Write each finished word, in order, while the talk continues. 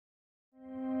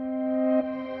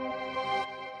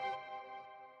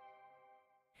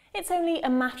It's only a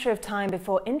matter of time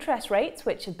before interest rates,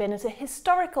 which have been at a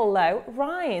historical low,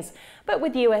 rise. But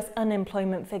with US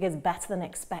unemployment figures better than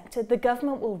expected, the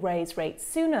government will raise rates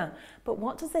sooner. But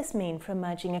what does this mean for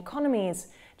emerging economies?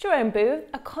 Jerome Booth,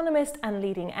 economist and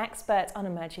leading expert on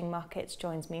emerging markets,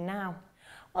 joins me now.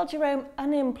 Well, Jerome,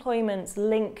 unemployment's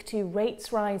link to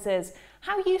rates rises.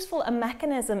 How useful a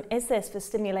mechanism is this for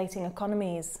stimulating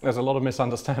economies? There's a lot of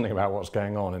misunderstanding about what's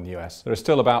going on in the US. There are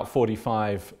still about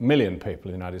 45 million people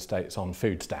in the United States on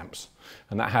food stamps,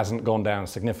 and that hasn't gone down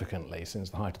significantly since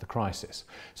the height of the crisis.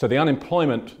 So the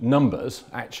unemployment numbers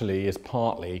actually is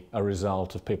partly a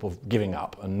result of people giving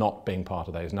up and not being part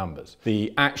of those numbers.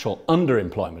 The actual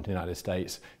underemployment in the United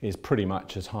States is pretty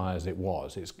much as high as it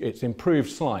was. It's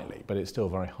improved slightly, but it's still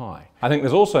very high. I think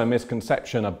there's also a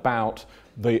misconception about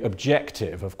the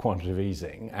objective of quantitative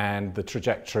easing and the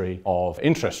trajectory of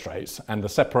interest rates and the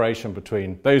separation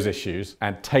between those issues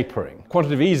and tapering.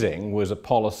 Quantitative easing was a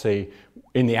policy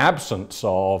in the absence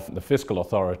of the fiscal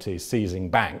authorities seizing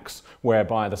banks,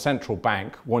 whereby the central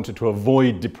bank wanted to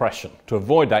avoid depression. To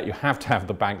avoid that, you have to have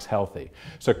the banks healthy.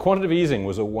 So quantitative easing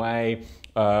was a way,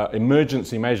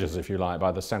 emergency measures, if you like,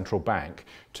 by the central bank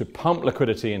to pump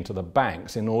liquidity into the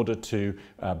banks in order to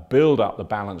build up the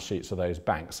balance sheets of those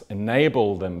banks,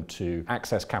 enable them to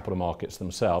access capital markets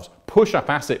themselves, push up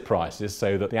asset prices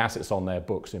so that the assets on their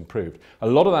books improved. A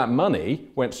lot of that money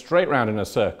went straight round in a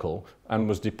circle and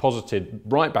was deposited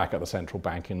right back at the central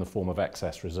bank in the form of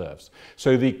excess reserves.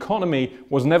 So the economy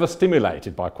was never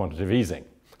stimulated by quantitative easing.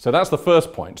 So that's the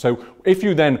first point. So if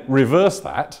you then reverse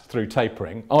that through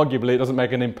tapering, arguably it doesn't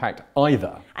make an impact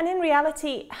either. And in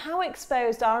reality, how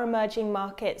exposed are emerging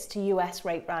markets to US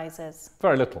rate rises?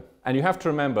 Very little. And you have to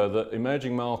remember that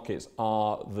emerging markets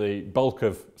are the bulk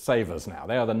of savers now.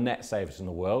 They are the net savers in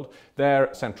the world.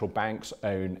 Their central banks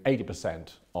own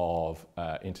 80% of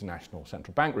international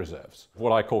central bank reserves.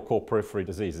 What I call core periphery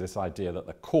disease, this idea that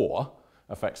the core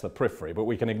affects the periphery, but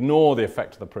we can ignore the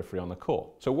effect of the periphery on the core.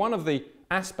 So one of the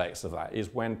aspects of that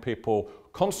is when people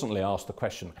constantly ask the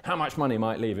question, how much money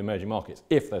might leave emerging markets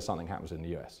if there's something happens in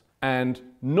the US? And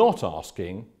not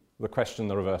asking the question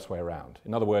the reverse way around.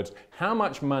 In other words, how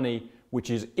much money which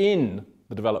is in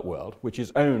the developed world, which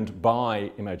is owned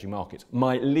by emerging markets,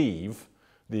 might leave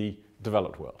the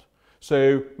developed world?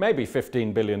 So maybe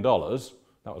 $15 billion,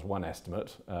 that was one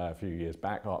estimate a few years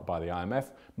back by the IMF,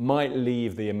 might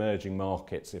leave the emerging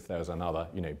markets if there was another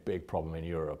big problem in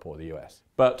Europe or the US.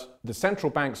 But the central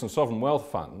banks and sovereign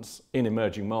wealth funds in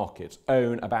emerging markets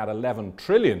own about $11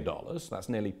 trillion, that's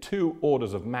nearly 2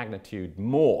 orders of magnitude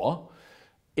more,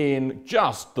 in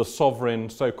just the sovereign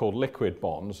so-called liquid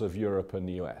bonds of Europe and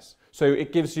the US. So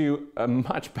it gives you a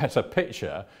much better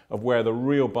picture of where the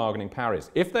real bargaining power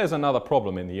is. If there's another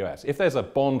problem in the US, if there's a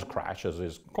bond crash, as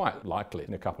is quite likely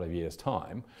in a couple of years'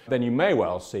 time, then you may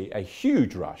well see a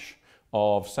huge rush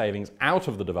of savings out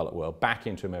of the developed world back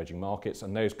into emerging markets,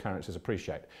 and those currencies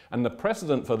appreciate. And the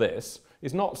precedent for this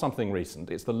is not something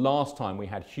recent. It's the last time we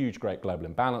had huge great global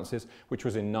imbalances, which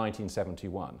was in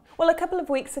 1971. Well, a couple of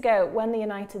weeks ago, when the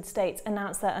United States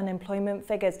announced their unemployment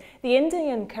figures, the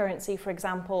Indian currency, for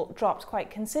example, dropped quite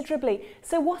considerably.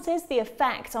 So what is the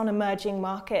effect on emerging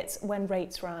markets when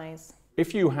rates rise?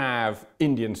 If you have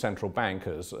Indian central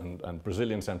bankers and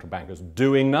Brazilian central bankers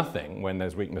doing nothing when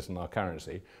there's weakness in our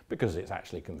currency, because it's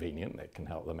actually convenient, it can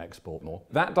help them export more,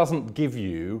 that doesn't give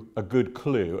you a good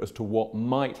clue as to what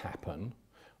might happen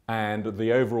and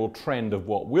the overall trend of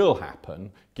what will happen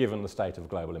given the state of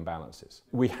global imbalances.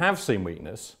 We have seen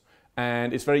weakness,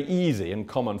 and it's very easy and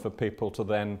common for people to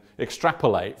then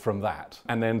extrapolate from that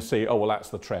and then see, oh, well, that's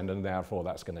the trend and therefore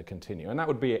that's going to continue. And that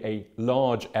would be a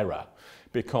large error,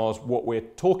 because what we're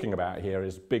talking about here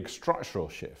is big structural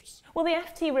shifts. Well, the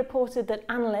FT reported that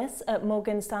analysts at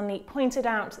Morgan Stanley pointed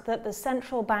out that the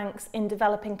central banks in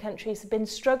developing countries have been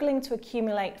struggling to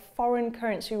accumulate foreign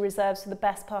currency reserves for the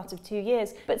best part of 2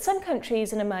 years. But some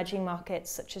countries in emerging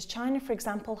markets, such as China, for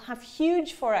example, have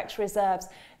huge forex reserves.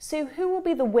 So who will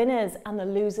be the winners and the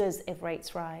losers if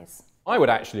rates rise? I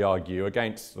would actually argue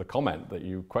against the comment that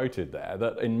you quoted there,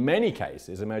 that in many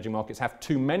cases emerging markets have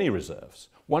too many reserves.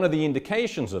 One of the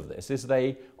indications of this is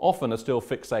they often are still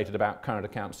fixated about current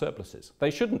account surpluses. They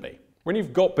shouldn't be. When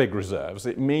you've got big reserves,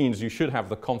 it means you should have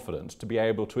the confidence to be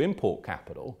able to import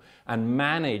capital and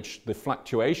manage the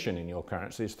fluctuation in your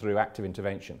currencies through active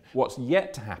intervention. What's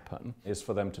yet to happen is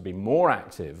for them to be more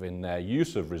active in their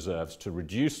use of reserves to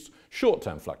reduce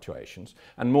short-term fluctuations,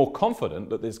 and more confident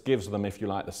that this gives them, if you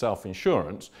like, the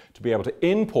self-insurance to be able to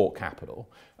import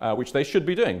capital, which they should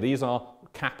be doing. These are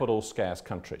capital scarce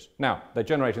countries. Now, they're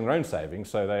generating their own savings,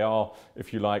 so they are,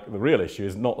 if you like, the real issue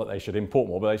is not that they should import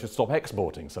more, but they should stop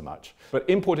exporting so much. But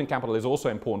importing capital is also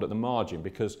important at the margin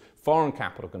because foreign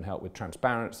capital can help with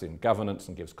transparency and governance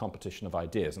and gives competition of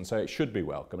ideas, and so it should be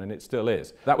welcome, and it still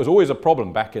is. That was always a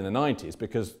problem back in the 90s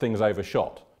because things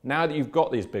overshot. Now that you've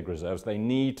got these big reserves, they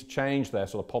need to change their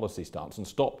sort of policy stance and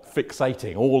stop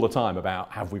fixating all the time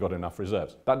about have we got enough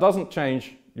reserves. That doesn't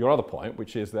change your other point,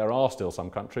 which is there are still some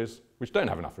countries which don't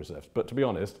have enough reserves. But to be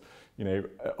honest, you know,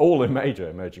 all the major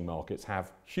emerging markets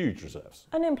have huge reserves.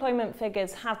 Unemployment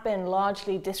figures have been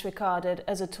largely disregarded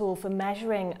as a tool for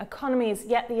measuring economies,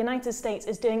 yet the United States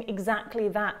is doing exactly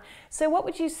that. So what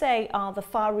would you say are the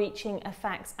far-reaching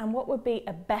effects, and what would be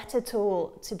a better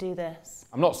tool to do this?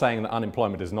 I'm not saying that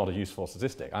unemployment is not a useful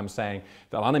statistic. I'm saying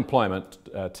that unemployment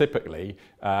typically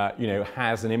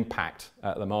has an impact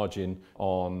at the margin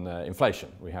on inflation.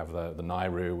 We have the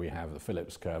NAIRU, we have the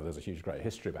Phillips curve, there's a huge great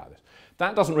history about this.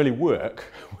 That doesn't really work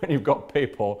when you've got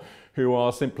people who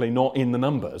are simply not in the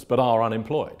numbers but are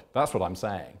unemployed. That's what I'm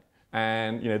saying.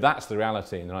 And that's the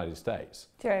reality in the United States.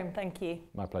 Jerome, thank you.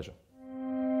 My pleasure.